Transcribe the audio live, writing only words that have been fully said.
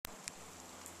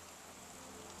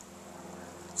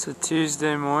It's a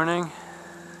Tuesday morning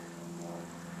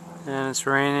and it's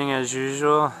raining as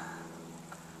usual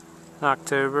in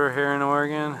October here in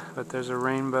Oregon, but there's a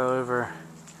rainbow over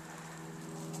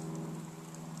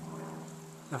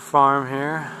the farm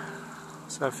here,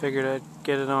 so I figured I'd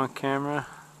get it on camera.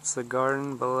 It's the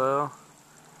garden below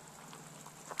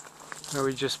where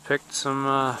we just picked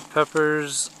some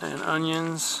peppers and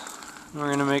onions. We're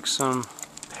going to make some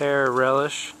pear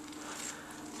relish.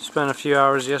 Spent a few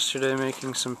hours yesterday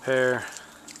making some pear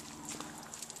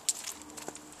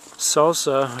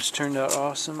salsa, which turned out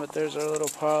awesome, but there's our little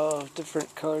pile of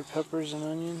different colored peppers and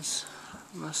onions.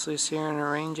 Leslie's here in a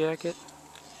rain jacket.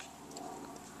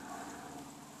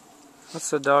 What's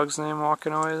the dog's name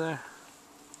walking away there?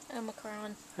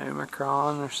 Omicron.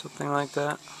 Omicron or something like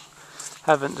that.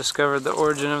 Haven't discovered the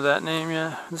origin of that name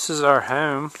yet. This is our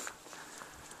home.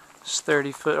 It's a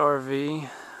 30-foot RV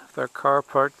with our car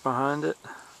parked behind it.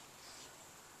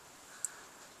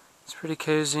 It's pretty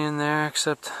cozy in there,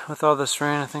 except with all this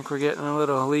rain I think we're getting a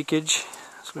little leakage,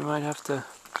 so we might have to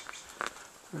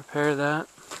repair that.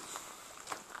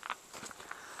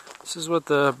 This is what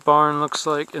the barn looks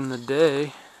like in the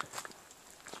day.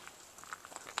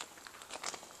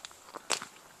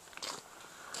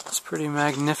 It's pretty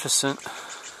magnificent.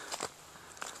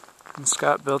 And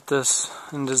Scott built this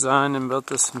and designed and built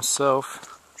this himself.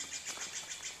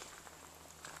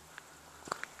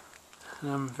 And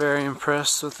I'm very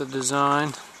impressed with the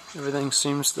design. Everything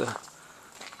seems to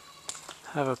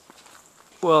have a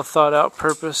well thought out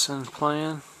purpose and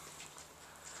plan.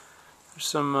 There's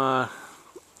some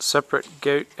separate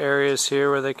goat areas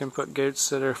here where they can put goats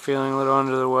that are feeling a little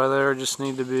under the weather or just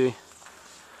need to be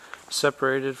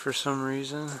separated for some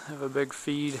reason. They have a big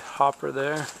feed hopper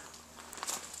there.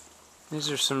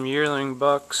 These are some yearling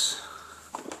bucks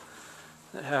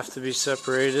that have to be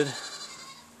separated.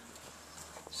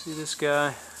 See this guy?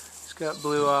 He's got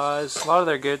blue eyes. A lot of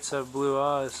their goats have blue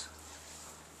eyes,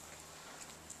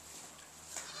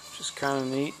 which is kind of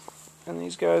neat. And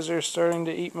these guys are starting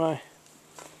to eat my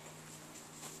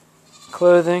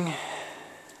clothing.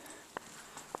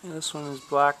 And this one is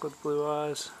black with blue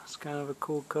eyes. It's kind of a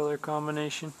cool color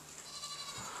combination.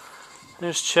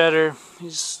 There's Cheddar.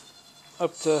 He's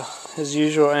up to his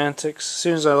usual antics. As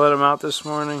soon as I let him out this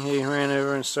morning, he ran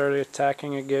over and started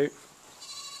attacking a goat.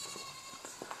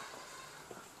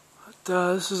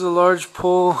 But this is a large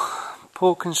pole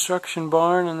construction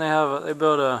barn, and they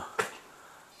built a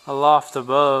loft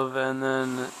above, and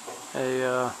then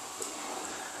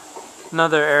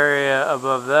another area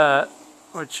above that,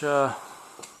 which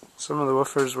some of the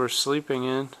woofers were sleeping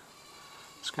in.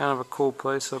 It's kind of a cool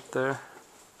place up there.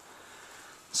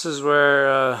 This is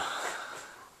where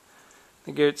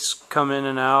the goats come in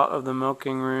and out of the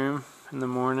milking room in the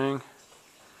morning.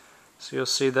 So you'll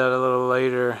see that a little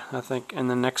later. I think in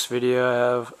the next video I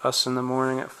have us in the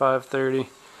morning at 5:30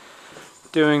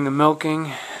 doing the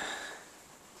milking.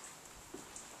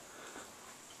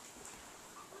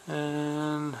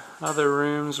 And other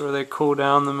rooms where they cool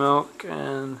down the milk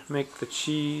and make the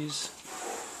cheese.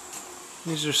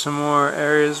 These are some more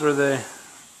areas where they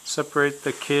separate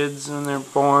the kids when they're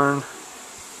born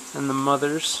and the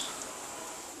mothers.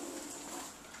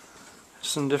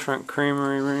 Some different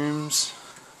creamery rooms.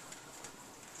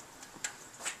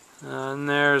 And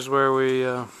there's where we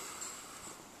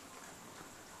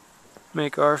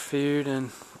make our food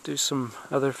and do some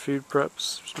other food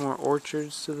preps. There's more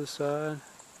orchards to the side.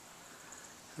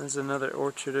 There's another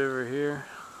orchard over here.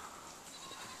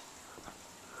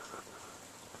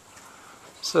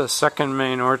 It's the second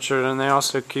main orchard, and they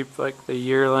also keep like the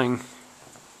yearling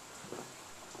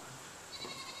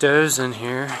does in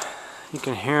here. You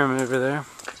can hear them over there.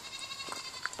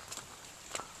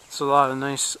 It's a lot of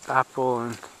nice apple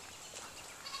and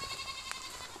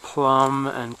plum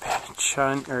and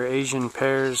Asian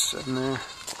pears in there.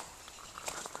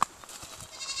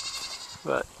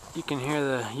 But you can hear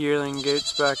the yearling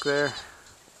goats back there.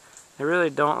 They really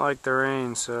don't like the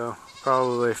rain, so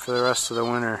probably for the rest of the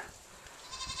winter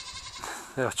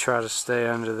they'll try to stay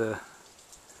under the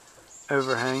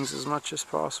overhangs as much as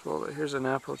possible. But here's an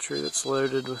apple tree that's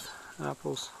loaded with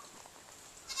apples.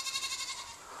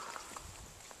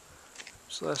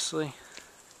 There's Leslie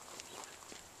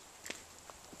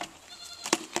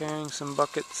carrying some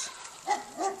buckets.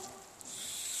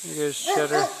 Here goes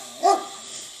Cheddar.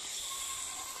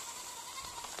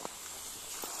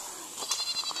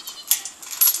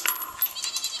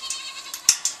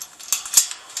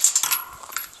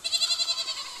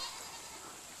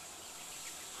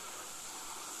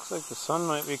 Looks like the sun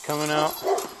might be coming out.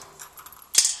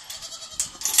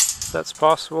 If that's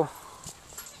possible.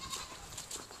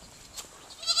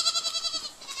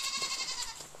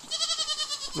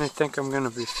 They think I'm going to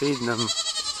be feeding them.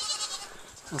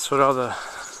 That's what all the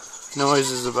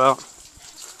noise is about.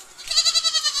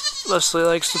 Leslie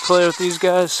likes to play with these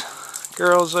guys.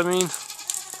 Girls, I mean.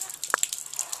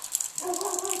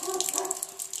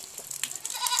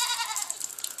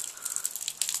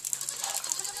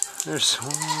 There's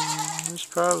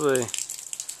probably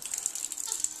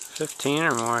 15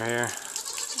 or more here.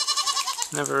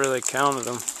 Never really counted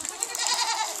them.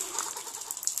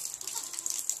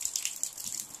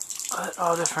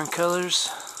 All different colors.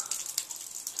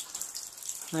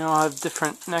 They all have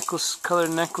different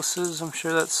colored necklaces. I'm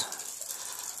sure that's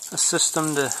a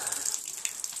system to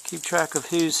keep track of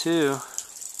who's who.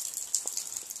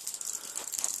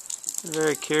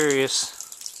 Very curious.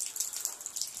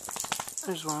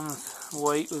 There's one with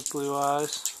white with blue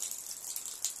eyes.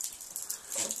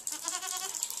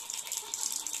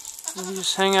 You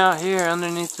just hang out here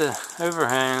underneath the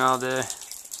overhang all day.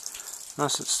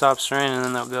 Unless it stops raining,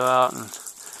 then they'll go out and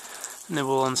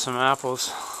nibble on some apples.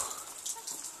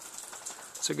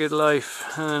 It's a good life.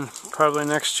 And then probably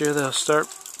next year they'll start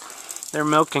their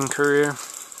milking career.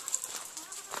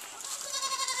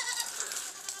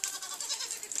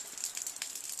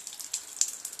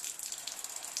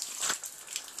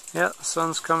 Yeah, the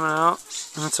sun's coming out.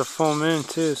 And it's a full moon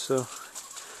too, so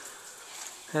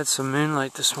had some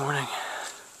moonlight this morning.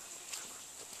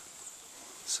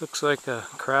 This looks like a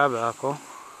crab apple.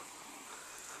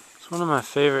 It's one of my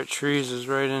favorite trees is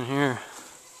right in here.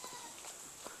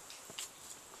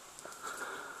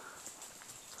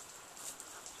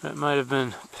 It might have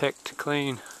been picked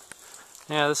clean.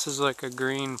 Yeah, this is like a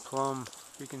green plum.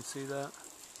 You can see that.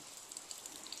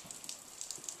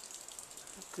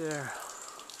 Right there.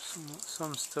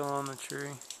 Some still on the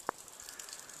tree.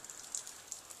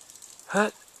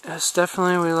 But yes,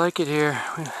 definitely we like it here.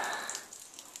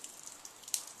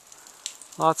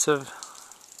 Lots of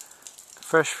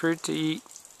fresh fruit to eat,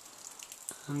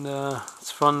 and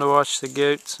it's fun to watch the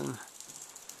goats and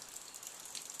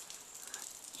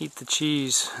eat the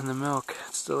cheese and the milk.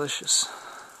 It's delicious.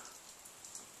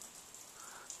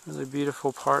 Really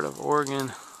beautiful part of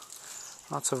Oregon.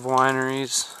 Lots of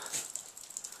wineries.